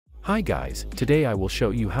Hi guys, today I will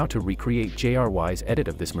show you how to recreate Jry's edit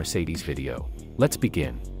of this Mercedes video. Let's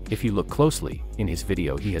begin. If you look closely, in his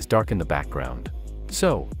video he has darkened the background.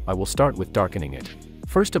 So, I will start with darkening it.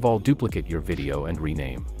 First of all, duplicate your video and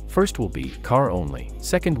rename. First will be car only,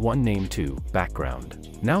 second one name to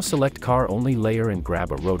background. Now select car only layer and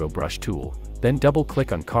grab a roto brush tool, then double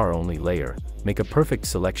click on car only layer, make a perfect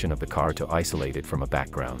selection of the car to isolate it from a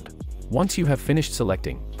background. Once you have finished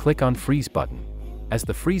selecting, click on freeze button. As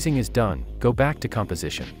the freezing is done, go back to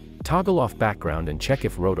composition. Toggle off background and check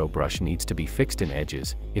if roto brush needs to be fixed in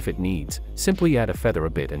edges. If it needs, simply add a feather a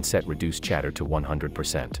bit and set reduce chatter to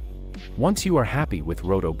 100%. Once you are happy with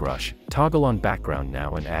roto brush, toggle on background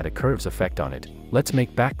now and add a curves effect on it. Let's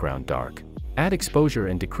make background dark. Add exposure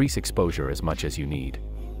and decrease exposure as much as you need.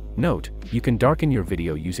 Note, you can darken your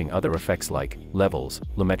video using other effects like levels,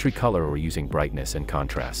 lumetri color, or using brightness and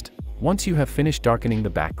contrast. Once you have finished darkening the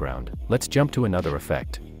background, let's jump to another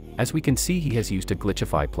effect. As we can see, he has used a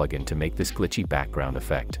Glitchify plugin to make this glitchy background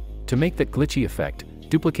effect. To make that glitchy effect,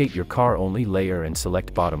 duplicate your car only layer and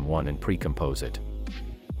select bottom one and pre-compose it.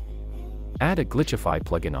 Add a Glitchify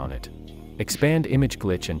plugin on it. Expand image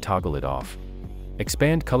glitch and toggle it off.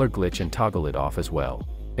 Expand color glitch and toggle it off as well.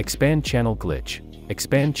 Expand channel glitch.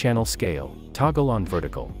 Expand channel scale, toggle on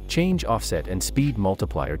vertical, change offset and speed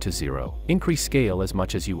multiplier to 0. Increase scale as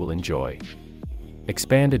much as you will enjoy.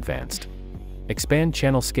 Expand advanced. Expand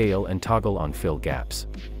channel scale and toggle on fill gaps.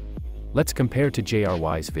 Let's compare to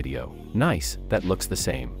Jry's video. Nice, that looks the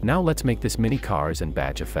same. Now let's make this mini cars and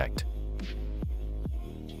badge effect.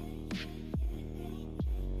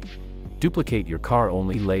 Duplicate your car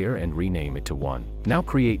only layer and rename it to 1. Now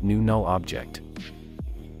create new null object.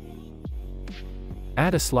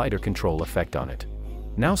 Add a slider control effect on it.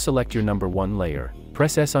 Now select your number 1 layer,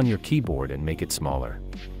 press S on your keyboard and make it smaller.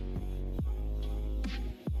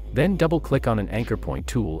 Then double click on an anchor point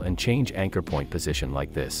tool and change anchor point position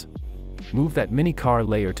like this. Move that mini car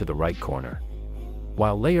layer to the right corner.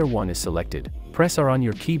 While layer 1 is selected, press R on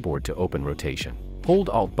your keyboard to open rotation. Hold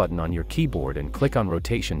Alt button on your keyboard and click on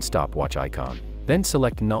rotation stopwatch icon. Then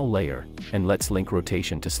select null layer, and let's link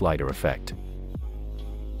rotation to slider effect.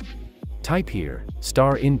 Type here,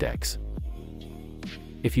 star index.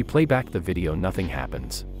 If you play back the video, nothing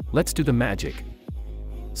happens. Let's do the magic.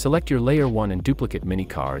 Select your layer 1 and duplicate mini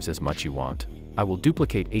cars as much you want. I will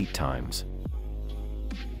duplicate 8 times.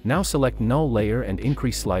 Now select null layer and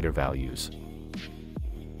increase slider values.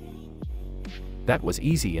 That was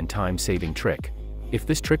easy and time-saving trick. If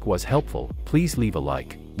this trick was helpful, please leave a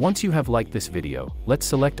like. Once you have liked this video, let's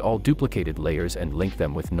select all duplicated layers and link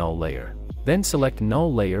them with null layer. Then select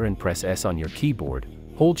null layer and press S on your keyboard,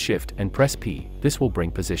 hold shift and press P. This will bring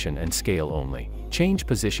position and scale only. Change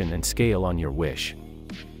position and scale on your wish.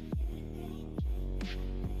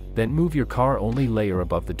 Then move your car only layer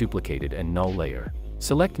above the duplicated and null layer.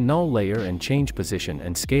 Select null layer and change position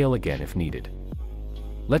and scale again if needed.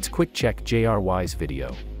 Let's quick check Jry's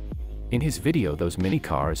video. In his video, those mini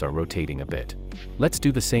cars are rotating a bit. Let's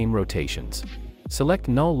do the same rotations. Select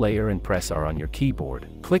null layer and press R on your keyboard.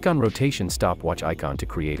 Click on rotation stopwatch icon to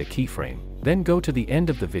create a keyframe. Then go to the end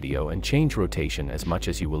of the video and change rotation as much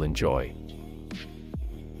as you will enjoy.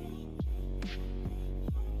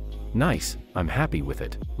 Nice, I'm happy with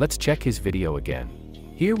it. Let's check his video again.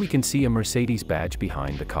 Here we can see a Mercedes badge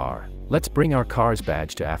behind the car. Let's bring our car's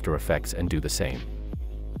badge to After Effects and do the same.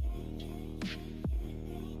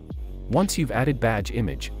 Once you've added badge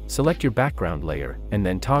image, select your background layer, and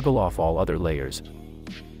then toggle off all other layers.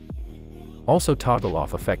 Also toggle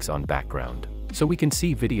off effects on background, so we can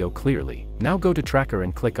see video clearly. Now go to tracker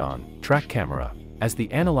and click on track camera. As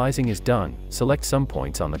the analyzing is done, select some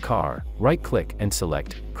points on the car, right click and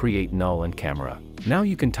select create null and camera. Now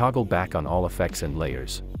you can toggle back on all effects and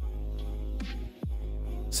layers.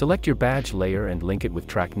 Select your badge layer and link it with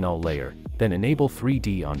track null layer, then enable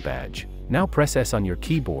 3D on badge. Now press S on your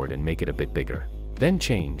keyboard and make it a bit bigger. Then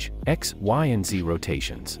change X, Y and Z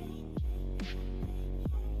rotations.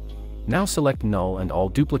 Now select null and all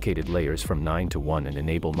duplicated layers from 9 to 1 and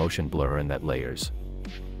enable motion blur in that layers.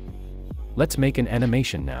 Let's make an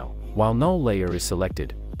animation now. While null layer is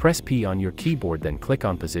selected, press P on your keyboard, then click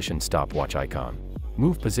on position stopwatch icon.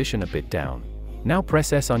 Move position a bit down. Now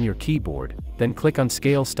press S on your keyboard, then click on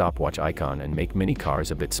scale stopwatch icon and make mini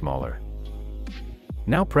cars a bit smaller.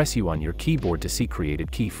 Now press U on your keyboard to see created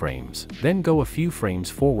keyframes. Then go a few frames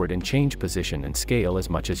forward and change position and scale as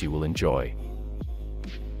much as you will enjoy.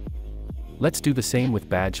 Let's do the same with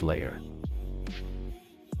badge layer.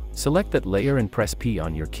 Select that layer and press P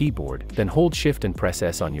on your keyboard, then hold shift and press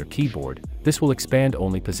S on your keyboard. This will expand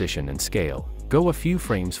only position and scale. Go a few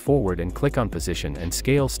frames forward and click on position and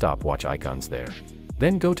scale stopwatch icons there.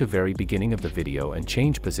 Then go to very beginning of the video and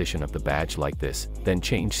change position of the badge like this, then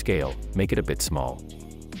change scale, make it a bit small.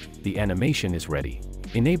 The animation is ready.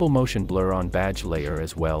 Enable motion blur on badge layer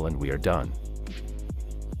as well and we are done.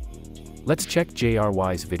 Let's check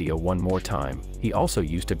Jry's video one more time. He also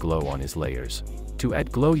used a glow on his layers. To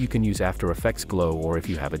add glow you can use After Effects glow, or if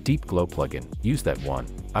you have a deep glow plugin, use that one.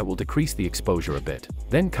 I will decrease the exposure a bit.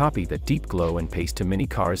 Then copy that deep glow and paste to mini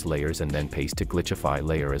cars layers and then paste to Glitchify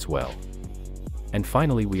layer as well. And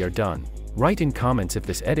finally we are done. Write in comments if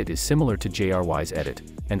this edit is similar to Jry's edit,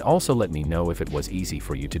 and also let me know if it was easy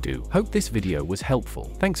for you to do. Hope this video was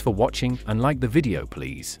helpful. Thanks for watching and like the video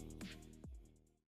please.